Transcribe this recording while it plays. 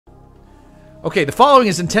Okay, the following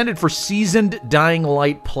is intended for seasoned Dying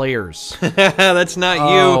Light players. That's not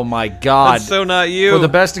you. Oh my god. That's so not you. For the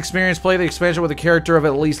best experience, play the expansion with a character of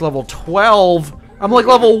at least level 12. I'm like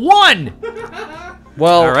level 1!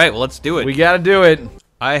 Well, alright, well let's do it. We gotta do it.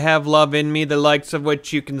 I have love in me, the likes of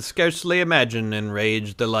which you can scarcely imagine, and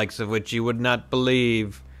rage, the likes of which you would not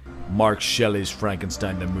believe. Mark Shelley's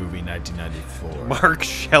Frankenstein the movie, 1994. Mark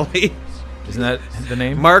Shelley? Isn't that the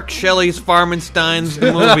name? Mark Shelley's Farmenstein's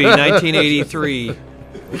the movie, 1983.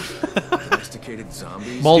 Domesticated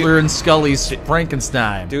zombies. Mulder and Scully's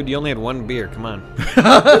Frankenstein. Dude, you only had one beer, come on.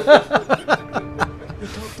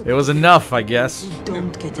 It was enough, I guess.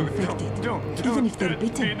 Don't get infected, even if they're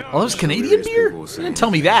bitten. Oh, that was Canadian beer? You didn't tell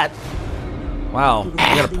me that. Wow,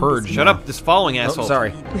 I gotta purge. Shut up, this following asshole. Oh,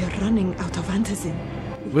 sorry. We're running out of antizin.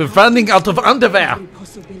 We're running out of underwear.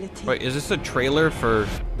 Wait, is this a trailer for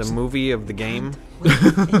the movie of the game?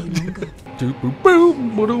 Stay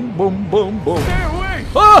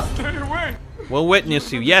away! We'll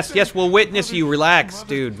witness you. Yes, yes, we'll witness you. Relax,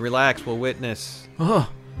 dude. Relax. We'll witness. We're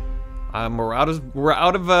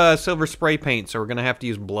out of silver spray paint, so we're gonna have to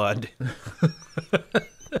use blood.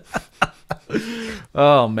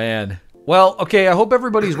 Oh man. Well, okay. I hope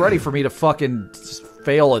everybody's ready for me to fucking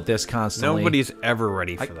fail at this constantly. Nobody's ever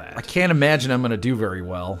ready for that. I can't imagine I'm gonna do very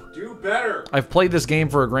well. Do better. I've played this game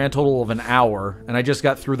for a grand total of an hour, and I just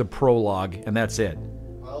got through the prologue, and that's it.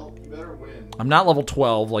 Well, you better win. I'm not level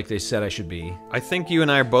 12 like they said I should be. I think you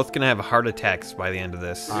and I are both gonna have heart attacks by the end of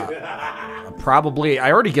this. Probably.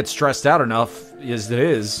 I already get stressed out enough as it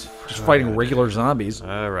is, just fighting regular zombies.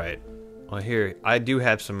 All right. Well, here, I do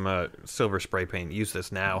have some silver spray paint. Use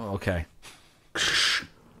this now. Okay.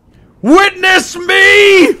 Witness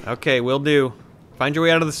me! Okay, will do. Find your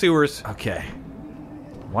way out of the sewers. Okay.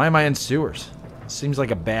 Why am I in sewers? Seems like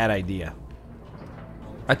a bad idea.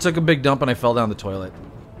 I took a big dump and I fell down the toilet.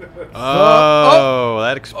 Oh,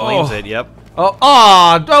 that explains it, yep. Oh,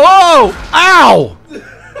 ow!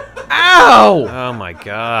 Ow! Oh my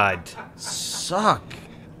god. Suck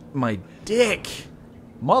my dick.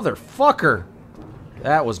 Motherfucker.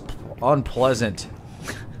 That was unpleasant.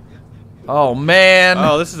 Oh, man.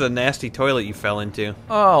 Oh, this is a nasty toilet you fell into.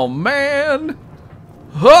 Oh, man.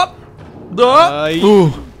 Hup!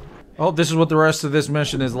 Ooh. Oh, this is what the rest of this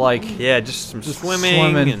mission is like. Yeah, just some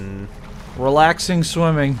swimming and relaxing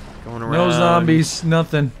swimming. Going around. No zombies,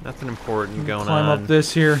 nothing. Nothing important going Climb on. up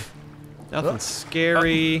this here. Nothing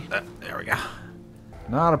scary. There we go.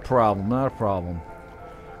 Not a problem, not a problem.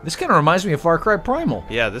 This kind of reminds me of Far Cry Primal.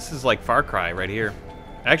 Yeah, this is like Far Cry right here.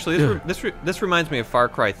 Actually, this reminds me of Far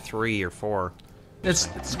Cry 3 or 4. It's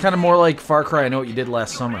kind of more like Far Cry I Know What You Did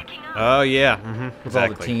Last Summer. Oh, yeah. With all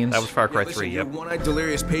the Exactly. teens. That was Far Cry Listen, 3, your yep. one-eyed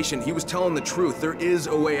delirious patient, he was telling the truth. There is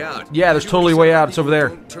a way out. Yeah, there's totally a way out. It's over there.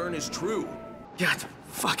 Don't turn is true. God,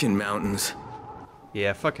 fucking mountains.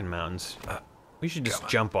 Yeah, fucking mountains. We should just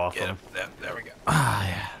jump off them. There we go. Ah,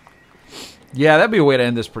 yeah. Yeah, that'd be a way to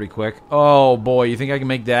end this pretty quick. Oh, boy. You think I can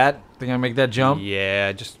make that? Think I can make that jump?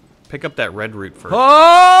 Yeah, just pick up that red root first.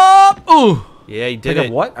 Oh! Ooh! Yeah, you did Pick it.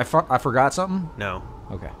 up what? I forgot something? No.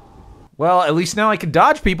 Okay. Well, at least now I can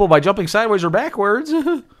dodge people by jumping sideways or backwards.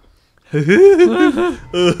 You're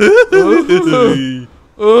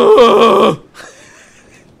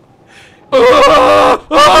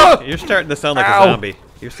starting to sound like a zombie.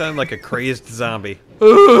 You're sounding like a crazed zombie.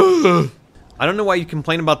 I don't know why you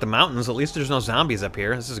complain about the mountains. At least there's no zombies up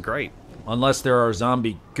here. This is great. Unless there are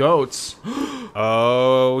zombie goats.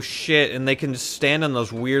 Oh, shit. And they can just stand on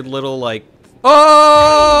those weird little, like...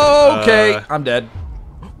 Oh, okay. I'm dead.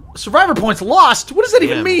 Survivor points lost? What does that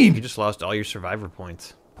even mean? You just lost all your survivor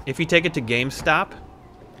points. If you take it to GameStop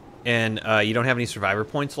and you don't have any survivor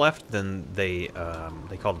points left, then they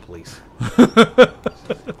call the police.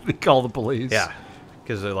 They call the police. Yeah.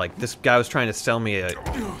 Because they're like, this guy was trying to sell me a...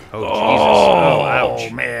 Oh, Jesus. Oh, ouch. Oh,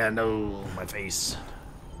 man. Oh, my face.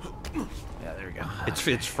 Yeah, there we go. It's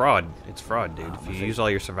fraud. It's fraud, dude. If you use all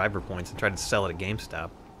your survivor points and try to sell it at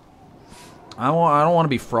GameStop. I don't want to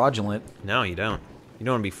be fraudulent. No, you don't. You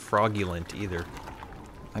don't want to be fraudulent either.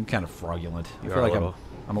 I'm kind of fraudulent. I You feel are like a little.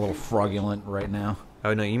 I'm a little fraudulent right now.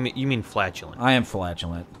 Oh, no, you mean flatulent. I am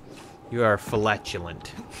flatulent. You are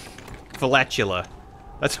flatulent. Flatula.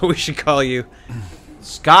 That's what we should call you.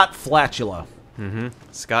 Scott Flatula. Mm-hmm.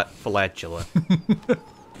 Scott Flatula.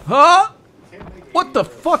 Huh? What the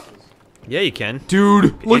fuck? Yeah, you can.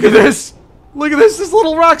 Dude, look at this. Look at this. This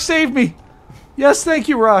little rock saved me. Yes, thank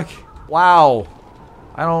you, rock. Wow.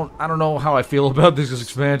 I don't know how I feel about this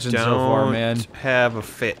expansion so far, man. Don't have a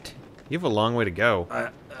fit. You have a long way to go.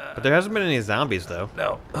 But there hasn't been any zombies, though.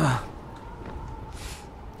 No.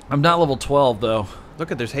 I'm not level 12, though.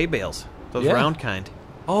 Look at, there's hay bales. Those Yeah. round kind.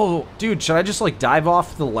 Oh, dude, should I just, like, dive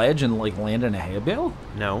off the ledge and, like, land in a hay bale?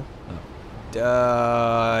 No.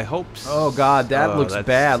 I hope so. Oh, God, that looks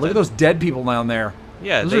bad. Look at those dead people down there.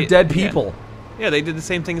 Yeah, those are dead people. Yeah, they did the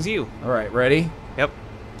same thing as you. All right, ready? Yep.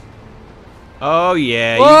 Oh,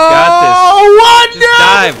 yeah, you got this. Oh, one Just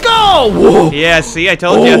dive. Let's go! Whoa. Yeah, see, I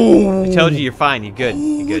told you. I told you you're fine. You're good.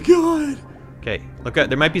 You're good. Oh, my God. Okay, look up.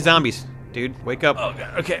 There might be zombies. Dude, wake up. Oh,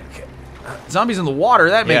 God. Okay. Zombies in the water,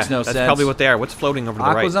 that makes no sense. That's probably what they are. What's floating over to the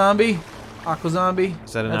right? Aqua zombie? Aqua zombie?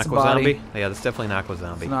 Is that an That's aqua zombie? Yeah, that's definitely an aqua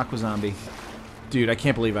zombie. It's an aqua zombie. Dude, I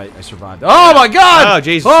can't believe I survived. Oh, my God! Oh,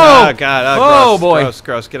 Jesus. Oh, Oh God. Oh, Gross, boy. Gross,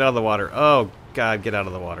 gross. Get out of the water. Oh, God, get out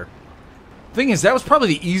of the water. Thing is, that was probably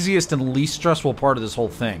the easiest and least stressful part of this whole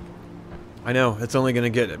thing. I know. It's only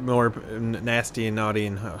going to get more nasty and naughty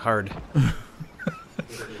and hard.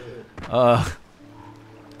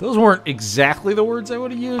 Those weren't exactly the words I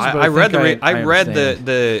would have used. But I read I read understand.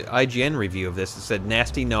 the IGN review of this. It said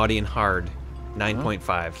nasty, naughty, and hard.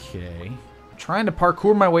 9.5. Okay. I'm trying to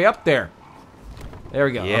parkour my way up there. There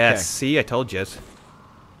we go. Yes. Okay. See, I told you.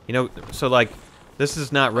 You know, so like, this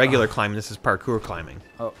is not regular climbing. This is parkour climbing.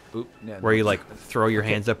 Oh, oop, yeah, Where you like throw your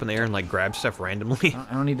hands up in the air and like grab stuff randomly.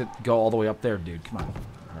 I don't need to go all the way up there, dude. Come on.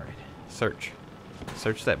 All right. Search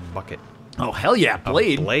that bucket. Oh, hell yeah.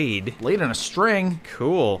 Blade. A blade. Blade and a string.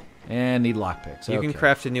 Cool. And need lockpicks. You can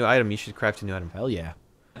craft a new item. You should craft a new item. Hell yeah.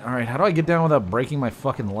 All right, how do I get down without breaking my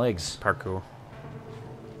fucking legs? Parkour.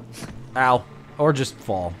 Ow. Or just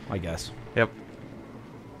fall, I guess. Yep.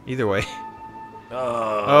 Either way.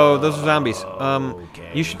 Oh, those are zombies.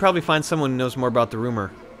 Okay. You should probably find someone who knows more about the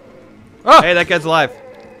rumor. Ah! Hey, that guy's alive.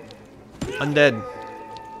 Undead.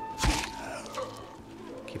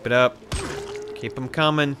 Keep it up. Keep them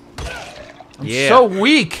coming. I'm Yeah. so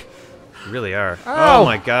weak. You really are. Ow. Oh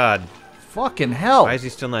my God. Fucking hell. Why is he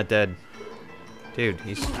still not dead? Dude,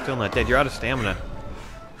 he's still not dead. You're out of stamina.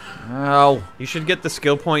 Ow. You should get the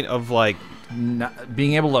skill point of like...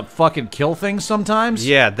 Being able to fucking kill things sometimes?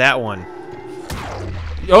 Yeah, that one.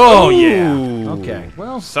 Oh, Ooh. yeah. Okay,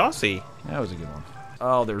 well, Saucy. that was a good one.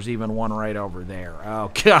 Oh, there's even one right over there.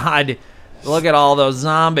 Oh, God. Look at all those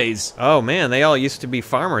zombies. Oh man, they all used to be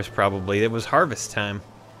farmers probably. It was harvest time.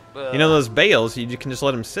 You know those bales, you can just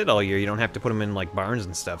let them sit all year. You don't have to put them in like barns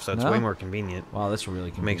and stuff, so it's No? way more convenient. Wow, that's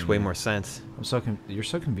really convenient. Makes way more sense. You're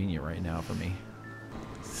so convenient right now for me.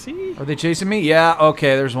 See? Are they chasing me? Yeah,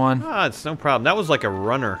 okay, there's one. Ah, it's no problem. That was like a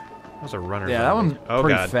runner. That was a runner. Yeah, that zombie. one's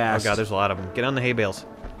pretty God. fast. Oh God, there's a lot of them. Get on the hay bales.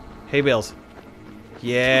 Hay bales.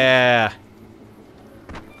 Yeah.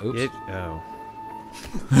 Oops. Oh.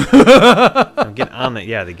 Now get on it.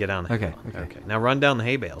 Yeah, they get on it. Okay. Now run down the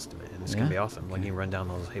hay bales, man. It's gonna Yeah? be awesome. Like you run down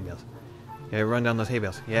those hay bales. Yeah, run down those hay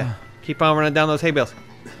bales. Yeah. Keep on running down those hay bales.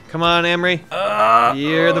 Come on, Emery.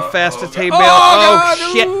 You're the fastest hay bale. God,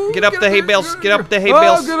 Oh shit! Get up the hay bales. Get up the hay Oh,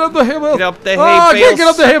 bales. get up the hay bales. Get up the hay I can't bales. get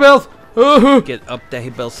up the hay bales. Get up the hay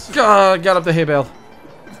bales. God, got up the hay bale.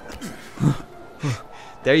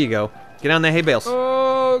 There you go. Get on the hay bales.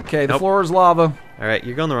 Okay, the Nope. floor is lava. All right,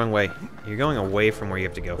 you're going the wrong way. You're going away from where you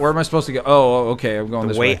have to go. Where am I supposed to go? Oh, okay, I'm going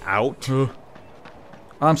the this way way. out?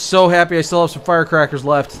 I'm so happy I still have some firecrackers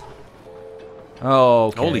left. Oh,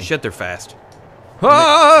 okay. Holy shit, they're fast.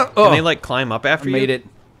 Ah! Can they like climb up after you? Made it.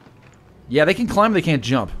 Yeah, they can climb, they can't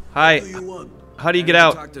jump. Hi. How do you get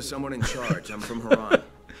out? Talk to someone in charge. I'm from Haran.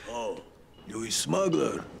 You a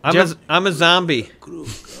smuggler. I'm a zombie.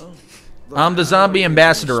 I'm the zombie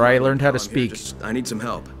ambassador. I learned how to speak. I need some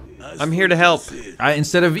help. I'm here to help.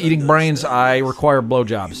 Instead of eating brains, I require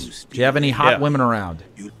blowjobs. Do you have any hot Yeah. women around?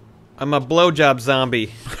 I'm a blowjob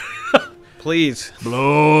zombie. Please.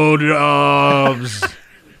 Blowjobs.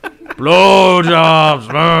 Blowjobs.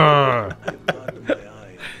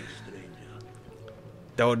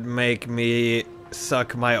 Don't make me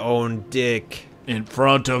suck my own dick. In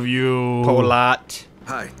front of you. Polat.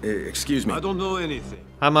 Hi, excuse me. I don't know anything.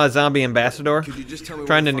 I'm a zombie ambassador. Could you just tell me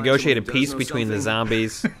Trying to where find negotiate a someone who peace does know between the something?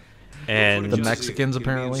 zombies and The Mexicans,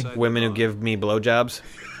 apparently. women who give me blowjobs.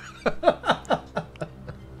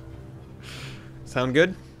 Sound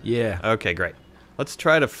good? Yeah. Okay, great. Let's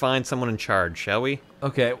try to find someone in charge, shall we?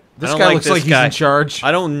 Okay. This I don't guy like looks this like he's guy. in charge.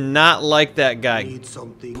 I do not like that guy. Need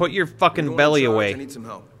something. Put your Going fucking in belly charge, away. I need some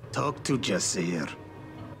help. Talk to Jasir.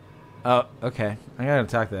 Oh, okay. I gotta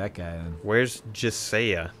talk to that guy then. Where's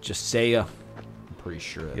Jasiah? Just say I'm pretty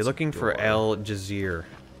sure that's You're looking for Al Jazeer.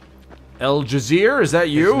 El Jazeer? Is that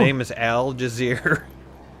you? His name is Al Jazeer.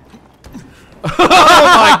 Oh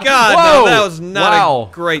my god, no, Whoa! that was not Wow.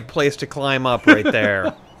 a great place to climb up right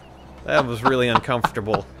there. That was really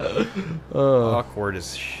uncomfortable. Awkward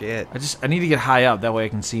as shit. I need to get high up. That way I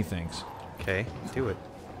can see things. Okay, do it.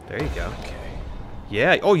 There you go. Okay.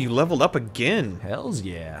 Yeah. Oh, you leveled up again. Hells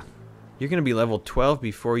yeah. You're gonna be level 12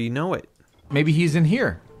 before you know it. Maybe he's in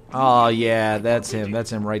here. Oh yeah, that's him.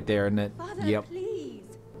 That's him right there, isn't it? Father, Yep. please.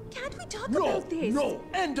 Can't we talk about this? No,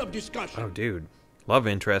 end of discussion. Oh, dude. Love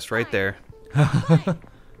interest right there.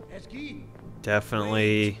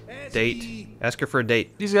 Definitely date. Ask her for a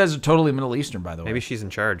date. These guys are totally Middle Eastern, by the way. Maybe she's in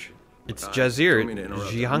charge. It's Don't Jazir. mean to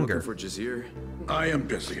interrupt. I'm looking for Jihungar. Jazir. I am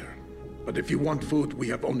Desir. But if you want food, we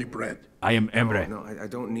have only bread. I am Emre. No, I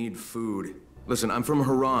don't need food. Listen, I'm from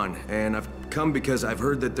Haran, and I've come because I've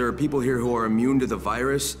heard that there are people here who are immune to the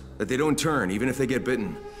virus, that they don't turn, even if they get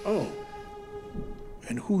bitten. Oh.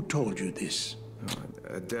 And who told you this?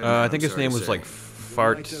 I think his name was like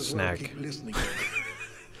Fart Might as well Snack. keep listening.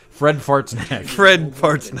 Fred Fartsnack. Fred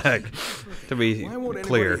Fart Snack. To be Why won't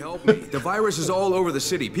clear. anybody help me? The virus is all over the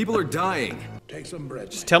city. People are dying. Take some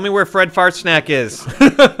bread. Tell me where Fred Fart Snack is.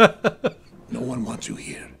 No one wants you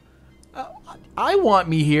here. I want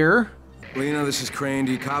me here. Lena, this is Crane.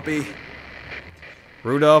 Do you copy?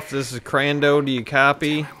 Rudolph, this is Crando. Do you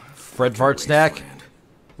copy? Fred Fartsnack.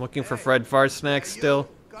 Looking for Fred Fart Snack still.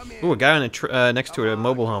 Ooh, a guy on a next to a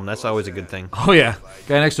mobile home. That's always a good thing. Oh yeah,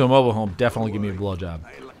 guy next to a mobile home. Definitely give me a blowjob.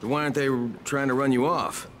 Why aren't they trying to run you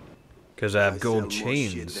off? Because I have gold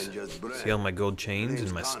chains. See all my gold chains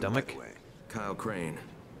in my stomach? Kyle Crane.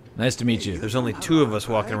 Nice to meet you. There's only 2 of us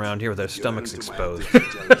walking around here with our stomachs exposed. You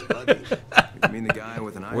mean the guy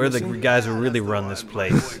with an eye We're the missing? guys who really run this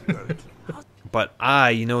place. But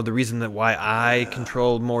you know the reason that why I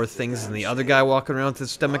control more things than the other guy walking around with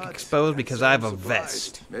his stomach exposed? Because I have a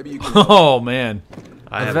vest. Maybe you can Oh man,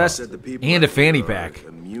 I a have vest said the people and a are fanny pack.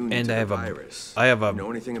 immune And to I the have a- virus. I have a- You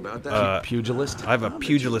know anything about that? Pugilist. I have a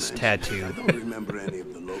pugilist tattoo. I don't remember any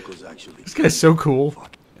of the locals actually. This guy's so cool.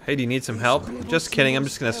 Hey, do you need some help? Just kidding, I'm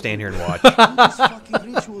just gonna stand here and watch. These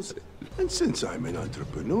fucking rituals. And since I'm an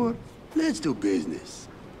entrepreneur, let's do business.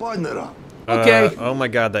 Partner up. Okay. Oh my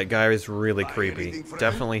god, that guy is really creepy. He's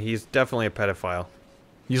definitely a pedophile.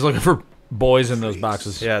 He's looking for boys in those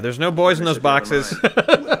boxes. Yeah, there's no boys in those boxes.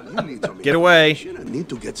 Well, you need some Get away. information. I need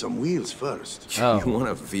to get some wheels first. You Oh. want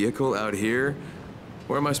a vehicle out here?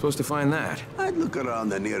 Where am I supposed to find that? I'd look around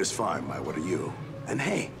the nearest farm, I were you. And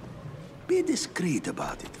hey, be discreet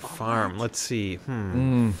about it. Farm, let's see.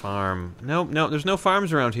 Farm. Nope, no, there's no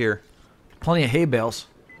farms around here. Plenty of hay bales.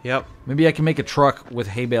 Yep, Maybe I can make a truck with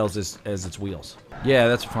hay bales as its wheels. Yeah,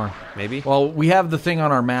 that's a farm. maybe. Well, we have the thing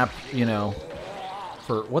on our map, you know,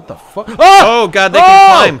 for what the fuck? Oh god, they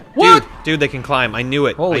can climb! What? Dude, they can climb. I knew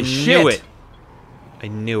it. Holy I shit. knew it. I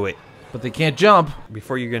knew it. But they can't jump.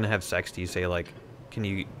 Before you're gonna have sex, do you say like, can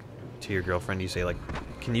you, to your girlfriend, do you say like,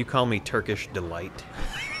 can you call me Turkish delight?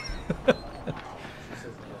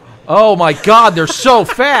 Oh my god, they're so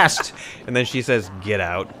fast. And then she says, get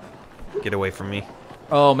out. Get away from me.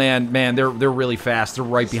 Oh man, they're really fast. They're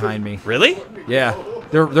right behind me. Really? Yeah.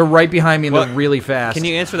 They're right behind me and What? they're really fast. Can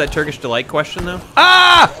you answer that Turkish delight question though?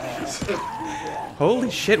 Ah!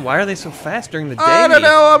 Holy shit, why are they so fast during the day? I don't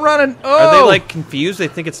know, I'm running. Oh! Are they like confused? They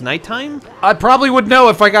think it's nighttime? I probably would know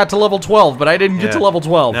if I got to level 12, but I didn't get to Yeah. level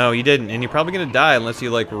 12. No, you didn't, and you're probably gonna die unless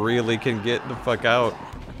you like really can get the fuck out.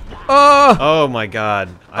 Oh! Oh my god.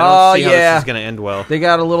 I Oh, don't see how yeah. this is gonna end well. They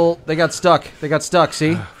got stuck. They got stuck,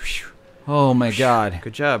 see? Oh my god.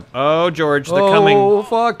 Good job. Oh, George, they're coming. Oh,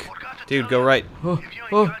 fuck. Dude, go right.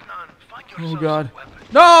 Oh god.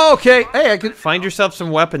 No, okay. Hey, I can. Find yourself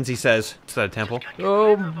some weapons, he says. Is that a temple?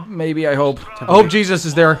 Oh, maybe, I hope. I hope Jesus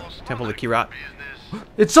is there. Temple to Kirat.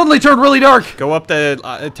 It suddenly turned really dark. Go up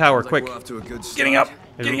the tower, quick. We're off to a good start.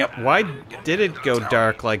 Getting up. Why did it go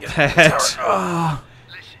dark like that? Oh,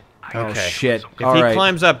 Okay. shit. If All he right.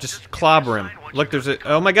 climbs up, just clobber him. Look, there's a.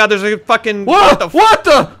 Oh my god, there's a fucking. Whoa! What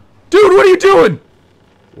the? Dude, what are you doing?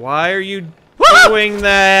 Why are you Ah! doing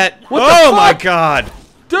that? What the Oh my fuck? god.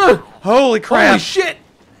 Dude! Holy crap. Holy shit!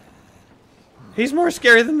 He's more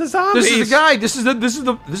scary than the zombies. This is the guy. This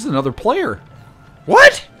is another player.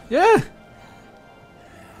 What? Yeah.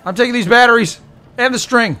 I'm taking these batteries and the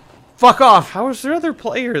string. Fuck off. How is there other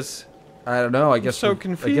players? I don't know. I guess so I guess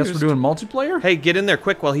confused. we're doing multiplayer. Hey, get in there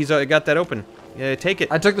quick while he's got that open. Yeah, take it.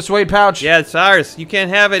 I took the suede pouch. Yeah, it's ours. You can't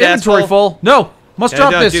have it, Inventory asshole. full. No, must Yeah,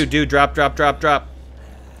 drop no, this. Dude, drop.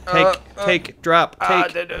 Take, drop,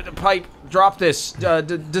 take. The pipe. Drop this.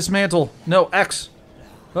 Dismantle. No, X.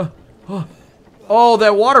 Oh,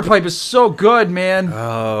 that water pipe is so good, man.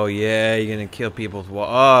 Oh, yeah, you're gonna kill people with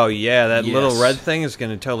oh, yeah, that little Yes. red thing is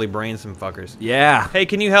gonna totally brain some fuckers. Yeah. Hey,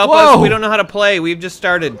 can you help Whoa. us? We don't know how to play. We've just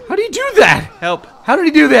started. How do you do that? Help. How did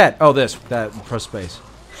he do that? Oh, that. Press space.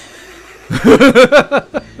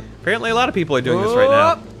 Apparently, a lot of people are doing this right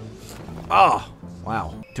now. Oh,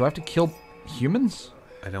 wow. Do I have to kill humans?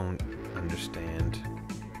 I don't understand.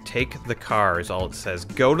 Take the car is all it says.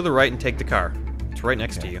 Go to the right and take the car. It's right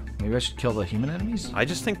next to you. Maybe I should kill the human enemies? I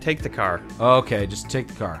just think take the car. Okay, just take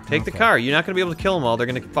the car. Take the car. You're not going to be able to kill them all. They're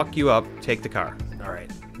going to fuck you up. Take the car.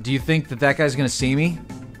 Alright. Do you think that that guy's gonna see me?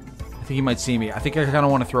 I think he might see me. I think I kind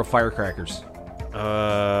of want to throw firecrackers.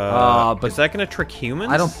 But is that going to trick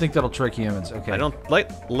humans? I don't think that'll trick humans. Okay. I don't... Let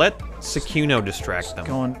Secuno distract them.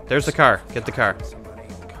 Going... There's the car. Get the car.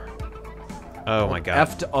 Oh my god.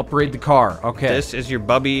 F to upgrade the car. Okay. This is your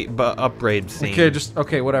Bubby upgrade scene. Okay, just...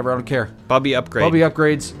 Okay, whatever. I don't care. Bubby upgrade. Bubby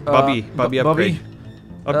upgrades. Bubby upgrade.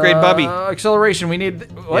 Upgrade Bubby. Acceleration. We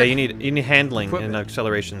need... What? Yeah, you need handling and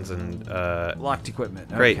accelerations and... Locked equipment.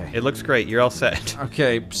 Great. Okay. It looks great. You're all set.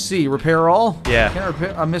 Okay, C. Repair all? Yeah. Can't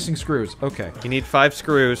repair... I'm missing screws. Okay. You need 5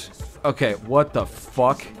 screws. Okay, what the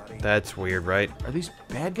fuck? That's weird, right? Are these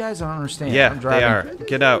bad guys? I don't understand. Yeah, I'm driving. they are.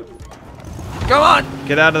 Get out. Come on!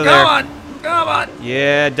 Get out of there. Come on! Come on!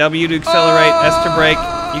 Yeah, W to accelerate, S to brake.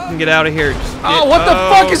 You can get out of here. Oh, what the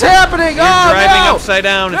fuck is happening? You're driving upside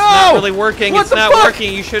down. It's not really working. What It's the not fuck?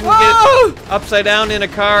 working. You shouldn't get upside down in a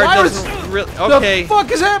car. Why It doesn't really... Okay. The fuck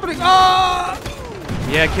is happening? Ah!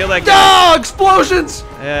 Yeah, kill that guy. Oh, explosions!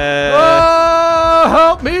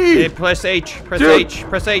 Help me! Hey, press H. Press Dude. H.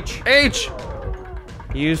 Press H. H!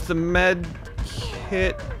 Use the med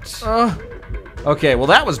kit. Okay, well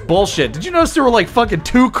that was bullshit. Did you notice there were like fucking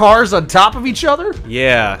 2 cars on top of each other?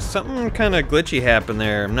 Yeah, something kind of glitchy happened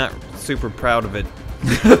there. I'm not super proud of it.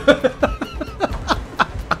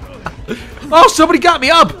 Oh, somebody got me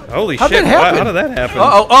up! Holy How'd shit, that happen? how did that happen?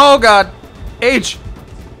 Uh-oh, oh god. H.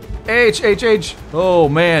 H. Oh,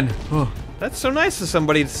 man. Oh. That's so nice of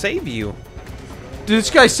somebody to save you. Dude, this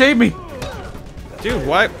guy saved me. Dude,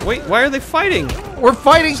 why are they fighting? We're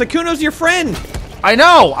fighting. Sakuno's your friend! I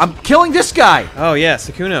know, I'm killing this guy. Oh yeah,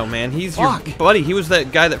 Sakuno, man. He's your buddy. He was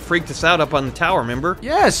that guy that freaked us out up on the tower, remember?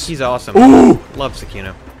 Yes. He's awesome. Ooh. Love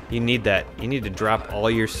Sakuno. You need that. You need to drop all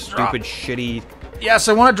your stupid, shitty... Yes,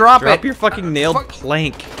 I want to drop it. Drop your fucking nailed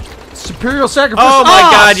plank. Superior sacrifice. Oh my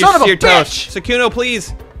god, son of you're a toast. bitch. Sakuno,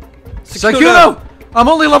 please. Sakuno! I'm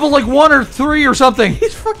only level like 1 or 3 or something.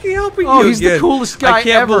 He's fucking helping you. Oh, he's the coolest guy I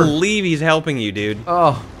can't ever. believe he's helping you, dude.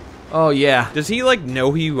 Oh yeah. Does he like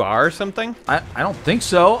know who you are or something? I don't think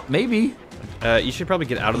so. Maybe. You should probably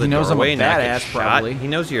get out of the He knows I'm a doorway and not get badass, shot. probably. He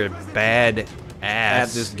knows you're a bad ass.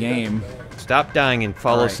 At this game. Stop dying and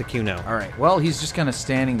follow Alright. Sakuno. Alright, well, he's just kind of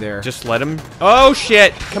standing there. Just let him... Oh,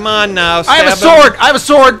 shit! Come on now, I have a stab him. sword! I have a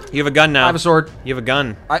sword! You have a gun now. I have a sword. You have a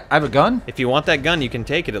gun. I have a gun? If you want that gun, you can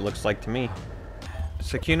take it, it looks like to me.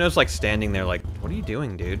 Sakuno's like standing there like, what are you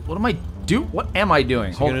doing, dude? What am I do? What am I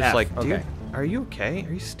doing? Hold Sakuno's F. like, dude, okay. are you okay?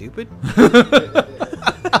 Are you stupid?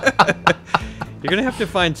 You're gonna have to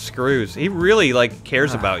find screws. He really like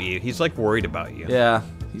cares about you. He's like worried about you. Yeah.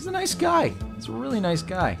 He's a nice guy. He's a really nice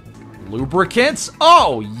guy. Lubricants?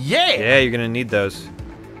 Oh, yeah! Yeah, you're gonna need those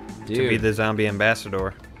Dude. to be the zombie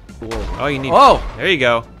ambassador. Oh, you need... Oh! There you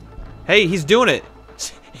go. Hey, he's doing it.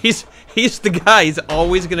 He's the guy. He's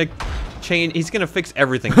always gonna change. He's gonna fix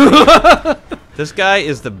everything for you. This guy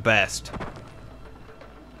is the best.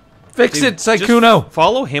 Fix Dude, it, Saikuno! just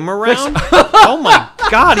follow him around? Oh my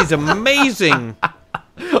god, he's amazing.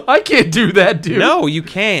 I can't do that, dude. No, you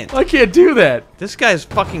can't. I can't do that. This guy's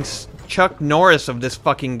fucking Chuck Norris of this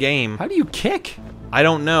fucking game. How do you kick? I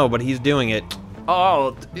don't know, but he's doing it.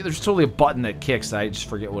 Oh, there's totally a button that kicks. I just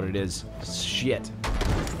forget what it is. Shit.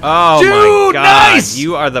 Oh Dude, my god, nice!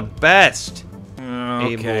 you are the best.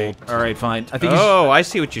 Okay. Able. All right, fine. I think Oh, I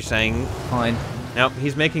see what you're saying. he's fine. Nope,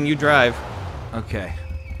 he's making you drive. Okay.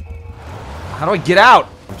 How do I get out?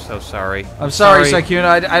 I'm so sorry. I'm sorry, Saikuno.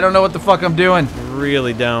 I don't know what the fuck I'm doing.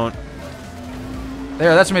 Really don't.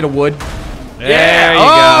 There, that's made of wood. There you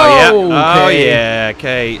Oh, go. Yep. Oh okay. yeah.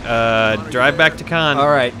 Okay. Drive back to Con. All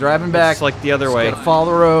right, driving back. It's like the other Just way. gotta follow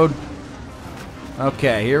the road.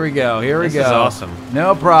 Okay, here we go. Here we This go. is awesome.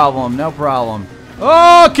 No problem. No problem.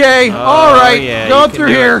 Okay. all right. Yeah, Going you can through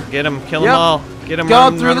do it. here. Get them. Kill Yep. them all. Get them.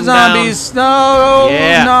 Go through the zombies. No.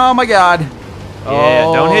 Yeah. No, my God. Yeah.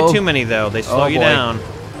 Oh. Don't hit too many though. They slow Oh, you boy. down.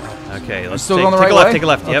 Okay. Let's Still take, going the take right a left. way? Take a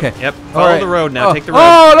left. Yep. Okay. Yep. All Follow right. the road now. Oh. Take the road.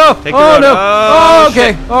 Oh no. Take the oh road. no. Oh,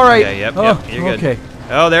 okay. shit. All right. Okay. Yep. Oh, Yep. You're good. Okay.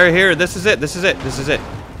 Oh, they're here. This is it. This is it. This is it.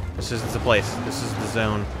 This is the place. This is the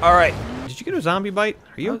zone. All right. Did you get a zombie bite?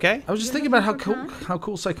 Are you okay? I was just thinking about how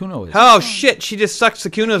cool Saikuno is. Oh shit! She just sucked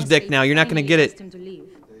Sakuno's dick. Now you're not gonna get it.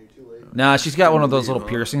 Nah, she's got one of those little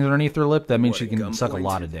piercings underneath her lip. That means she can suck a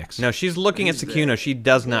lot of dicks. No, she's looking at Sakuno. She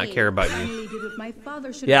does not care about you.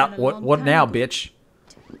 Yeah. What now, bitch?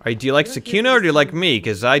 Do you like Sakuno or do you like me?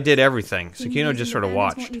 Because I did everything. Sakuno just sort of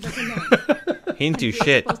watched. He didn't do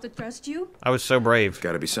shit. I was so brave.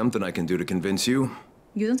 Gotta be something I can do to convince you.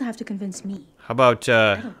 You don't have to convince me. How about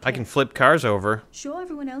don't I can care. flip cars over Show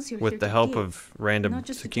everyone else you're here with the to help give, of random not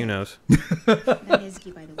just to Secunos? That is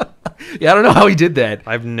key, by the way. Yeah, I don't know how he did that.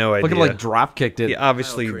 I have no idea. Look at like drop kicked it. He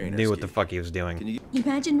obviously Kyle Crane, knew what the Eski. fuck he was doing. Can you?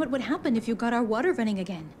 Imagine what would happen if you got our water running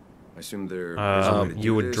again. I assume there's a way to You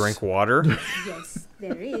do would this. drink water Yes,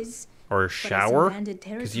 there is. or as shower? landed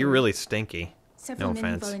Because you're territory, really stinky. Several No men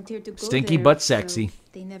offense. volunteered to go Stinky there, but so sexy.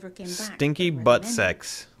 they never came back. Stinky They were butt remembered.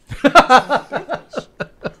 sex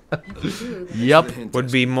If you do, then Yep. The hint would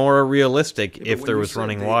is- be more realistic Yeah, but if when there you was said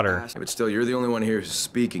running they water. asked- But still, you're the only one here who's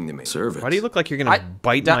speaking to me. Servants. Why do you look like you're gonna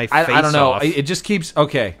bite that- my face I don't know. off? It just keeps.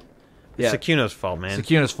 Okay. It's Yeah. Secuno's fault, man.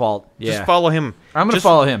 Secuna's fault. Yeah. Just follow him. I'm gonna Just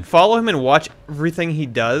follow him. Follow him and watch everything he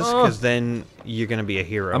does, because then you're gonna be a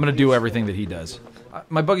hero. I'm gonna do everything that he does.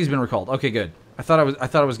 My buggy's been recalled. Okay, good. I thought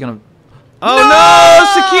I was gonna. Oh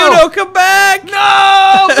no, Secuno, come back!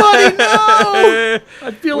 No, buddy, no!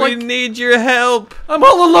 I feel We like need your help. I'm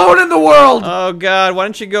all alone in the world. Oh God, why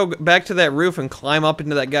don't you go back to that roof and climb up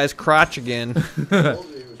into that guy's crotch again?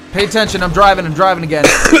 Pay attention. I'm driving again.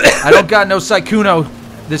 I don't got no Sykkuno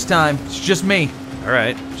this time. It's just me. All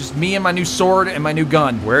right, Just me and my new sword and my new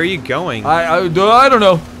gun. where are you going? I don't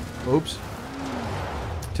know. Oops.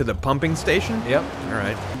 To the pumping station? Yep. All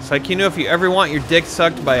right. Secuno, if you ever want your dick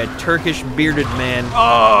sucked by a Turkish bearded man, Oh.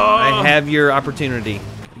 I have your opportunity.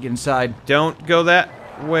 Get inside. Don't go that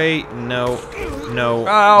way. No. No.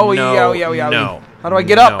 Oh, no, yeah. No. How do I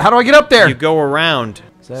get up? No. How do I get up there? You go around.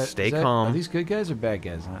 Is Stay that- calm. Are these good guys or bad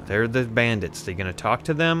guys? They're the bandits. They're gonna talk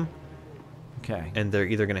to them, Okay. and they're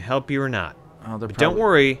either gonna help you or not. Oh, they're But don't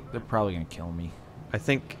worry. They're probably gonna kill me. I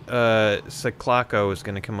think Cyclaco is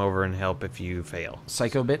gonna come over and help if you fail.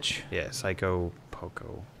 Psycho bitch. Yeah, Psycho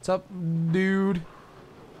Poco. What's up, dude?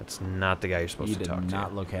 That's not the guy you're supposed You to talk did not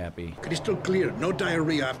to. look happy. Crystal clear, no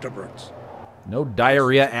diarrhea afterwards. No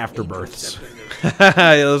diarrhea afterbirths.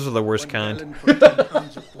 Those are the worst kind. For 10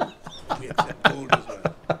 pounds of food. We accept gold as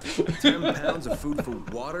well. 10 pounds of food for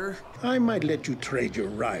water? I might let you trade your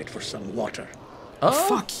ride for some water.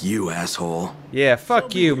 Fuck you, asshole. Yeah,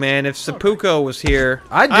 fuck you, man. If Seppuku was here,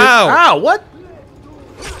 I did. Ow! Ow! What?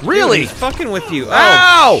 Dude, Really? he's fucking with you.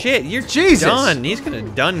 Ow! Oh shit! You're Jesus. done. He's gonna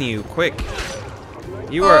done you quick.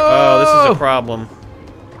 You are. Oh, this is Oh. a problem.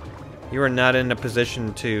 You are not in a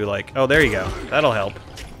position to like. Oh, there you go. That'll help.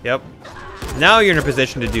 Yep. Now you're in a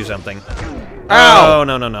position to do something. Ow! Oh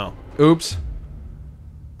no. Oops.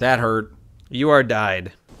 That hurt. You are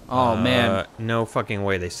died. Oh man. No fucking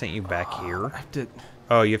way. They sent you back here. I have to.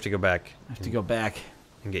 Oh, you have to go back I have to go back.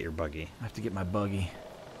 and get your buggy. I have to get my buggy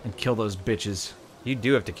and kill those bitches. You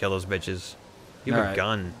do have to kill those bitches. You have All a right.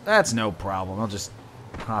 gun. That's no problem. I'll just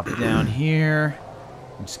hop down here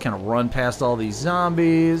and just kind of run past all these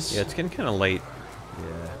zombies. Yeah, it's getting kind of late.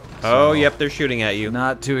 Yeah. Oh, yep, they're shooting at you.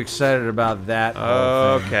 Not too excited about that.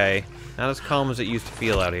 whole thing. Okay. Not as calm as it used to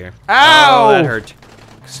feel out here. Ow! Oh, that hurt.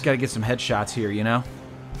 Just gotta get some headshots here, you know?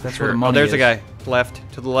 That's Sure. where the money Oh, there's is. a guy. Left.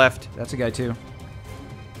 To the left. That's a guy too.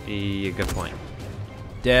 Yeah, good point.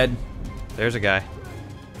 Dead. There's a guy.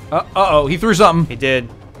 Uh-oh, he threw something. He did.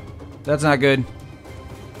 That's not good.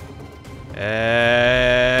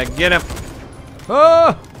 Get him.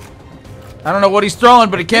 Oh! I don't know what he's throwing,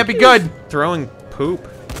 but it can't be good. Throwing poop.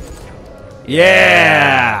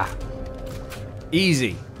 Yeah!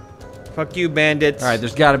 Easy. Fuck you, bandits. All right,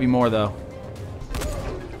 there's got to be more though.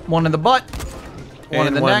 One in the butt. One in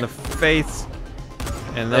And the one neck. in the face.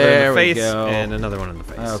 And another There in we the face. go. And another one in the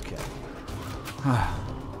face. Okay.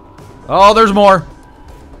 Oh, there's more.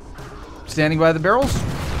 Standing by the barrels?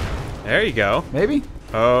 There you go. Maybe?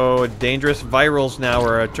 Oh, dangerous virals now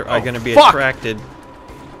are going to be fuck. attracted.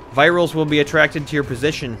 Virals will be attracted to your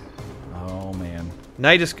position. Oh, man.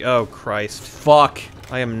 Night is... Oh, Christ. Fuck.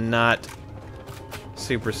 I am not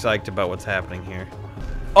super psyched about what's happening here.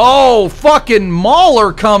 Oh, fucking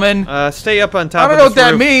Mauler coming. Stay up on top I of don't know this what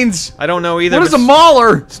that roof. means. I don't know either. What is but a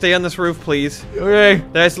Mauler? Stay on this roof, please. Okay.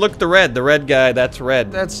 Guys, look, the red guy, that's red.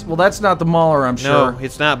 That's not the Mauler, I'm No, sure.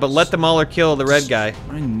 it's not, but let the Mauler kill the red guy.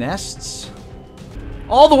 My nests?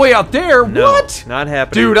 All the way out there? No, What? not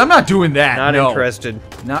happening. Dude, I'm not doing that. not no. interested.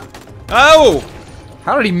 Not. Oh!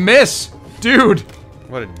 How did he miss? Dude.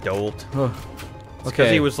 What a dolt. Because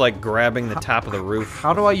Okay. he was like grabbing the top of the roof.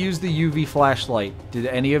 How do I use the UV flashlight? Did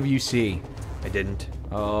any of you see? I didn't.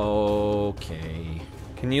 Okay.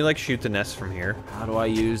 Can you like shoot the nest from here? How do I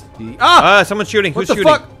use the... Ah! Someone's shooting. What Who's the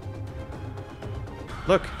shooting? fuck?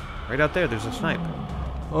 Look, right out there. There's a snipe.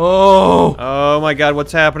 Oh! Oh my God,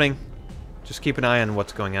 what's happening? Just keep an eye on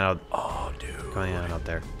what's going on. Oh, dude. Going on out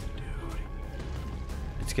there.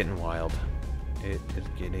 It's getting wild. It is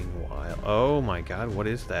getting wild. Oh my god, what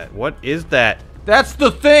is that? What is that? That's the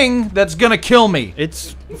thing that's gonna kill me.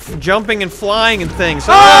 It's jumping and flying and things.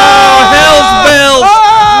 Ah! Oh, hell's bells!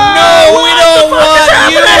 Ah! No, we don't want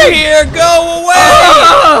you here. Go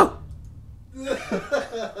away!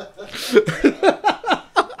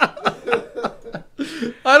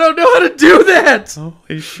 I don't know how to do that.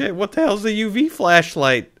 Holy shit, what the hell's a UV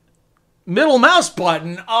flashlight? Middle mouse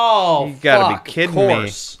button. Oh, You gotta fuck, be kidding of me.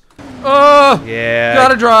 course. Yeah.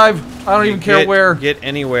 Gotta drive. I don't even care where. Get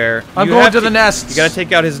anywhere. I'm You going have to the nests. You gotta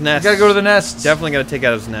take out his nest. Gotta go to the nests. Definitely gotta take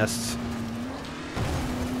out his nests.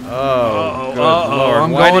 Oh, good lord.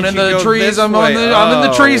 I'm Why going did in you the go trees. this I'm way? in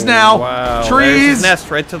the trees now. Wow. There's Trees. his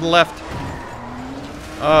nest right to the left.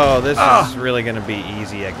 Oh, this is really gonna be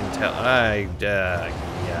easy. I can tell.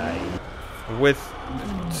 With.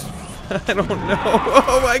 I don't know.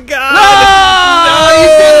 Oh my god! No! He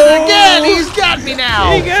did it again! He's got me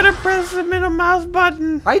now! You gotta press the middle mouse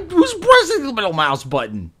button. I was pressing the middle mouse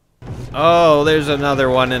button. Oh, there's another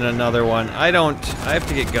one and another one. I have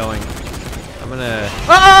to get going. I'm gonna.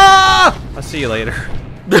 Ah! I'll see you later.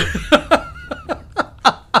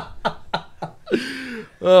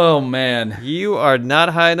 Oh man. You are not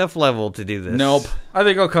high enough level to do this. Nope. I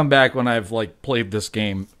think I'll come back when I've like played this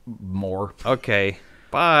game more. Okay.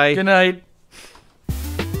 Bye. Good night.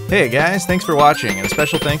 Hey guys, thanks for watching, and a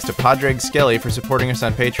special thanks to Podreg Skelly for supporting us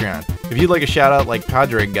on Patreon. If you'd like a shout out like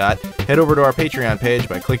Podreg got, head over to our Patreon page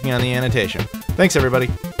by clicking on the annotation. Thanks everybody.